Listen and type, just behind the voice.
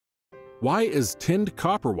Why is tinned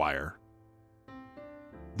copper wire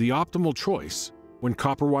the optimal choice when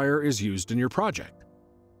copper wire is used in your project?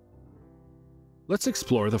 Let's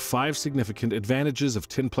explore the 5 significant advantages of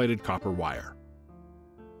tin-plated copper wire.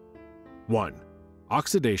 1.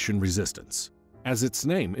 Oxidation resistance. As its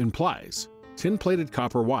name implies, tin-plated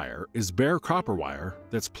copper wire is bare copper wire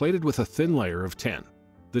that's plated with a thin layer of tin.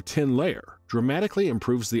 The tin layer dramatically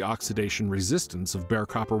improves the oxidation resistance of bare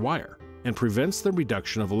copper wire and prevents the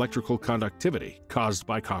reduction of electrical conductivity caused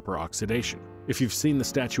by copper oxidation. If you've seen the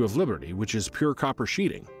Statue of Liberty, which is pure copper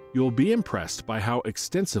sheeting, you'll be impressed by how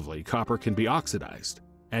extensively copper can be oxidized,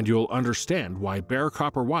 and you'll understand why bare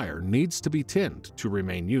copper wire needs to be tinned to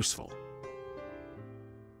remain useful.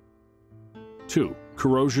 2.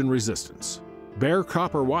 Corrosion resistance. Bare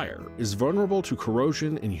copper wire is vulnerable to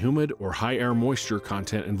corrosion in humid or high air moisture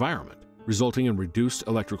content environment, resulting in reduced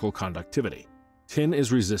electrical conductivity. Tin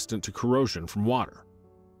is resistant to corrosion from water.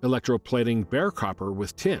 Electroplating bare copper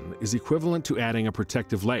with tin is equivalent to adding a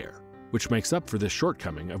protective layer, which makes up for this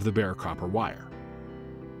shortcoming of the bare copper wire.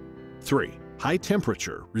 3. High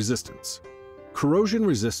temperature resistance. Corrosion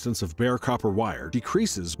resistance of bare copper wire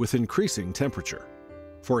decreases with increasing temperature.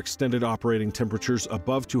 For extended operating temperatures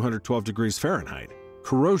above 212 degrees Fahrenheit,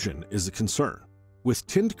 corrosion is a concern. With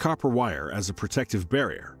tinned copper wire as a protective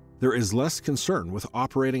barrier, there is less concern with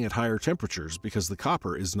operating at higher temperatures because the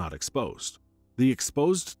copper is not exposed. The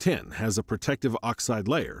exposed tin has a protective oxide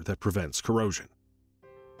layer that prevents corrosion.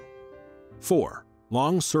 4.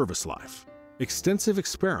 Long service life. Extensive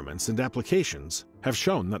experiments and applications have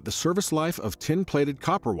shown that the service life of tin-plated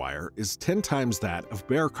copper wire is 10 times that of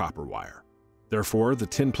bare copper wire. Therefore, the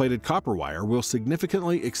tin-plated copper wire will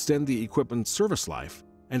significantly extend the equipment's service life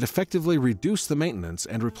and effectively reduce the maintenance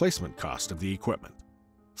and replacement cost of the equipment.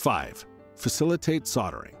 5. Facilitate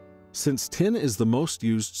soldering. Since tin is the most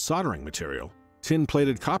used soldering material,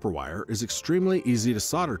 tin-plated copper wire is extremely easy to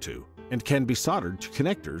solder to and can be soldered to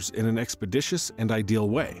connectors in an expeditious and ideal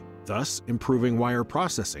way, thus improving wire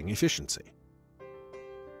processing efficiency.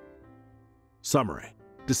 Summary.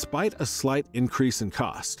 Despite a slight increase in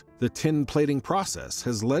cost, the tin plating process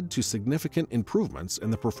has led to significant improvements in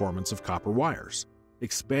the performance of copper wires,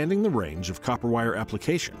 expanding the range of copper wire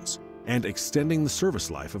applications and extending the service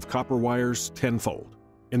life of copper wires tenfold.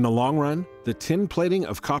 In the long run, the tin plating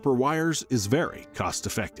of copper wires is very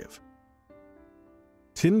cost-effective.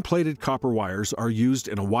 Tin-plated copper wires are used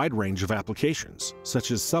in a wide range of applications, such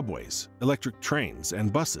as subways, electric trains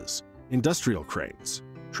and buses, industrial cranes,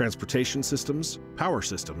 transportation systems, power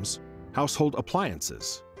systems, household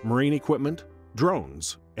appliances, marine equipment,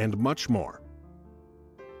 drones, and much more.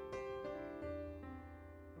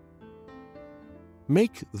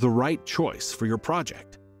 Make the right choice for your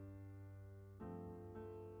project.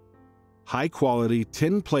 High-quality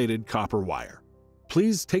tin-plated copper wire.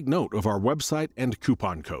 Please take note of our website and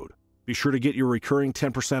coupon code. Be sure to get your recurring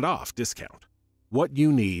 10% off discount. What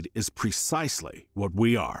you need is precisely what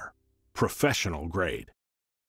we are: professional grade.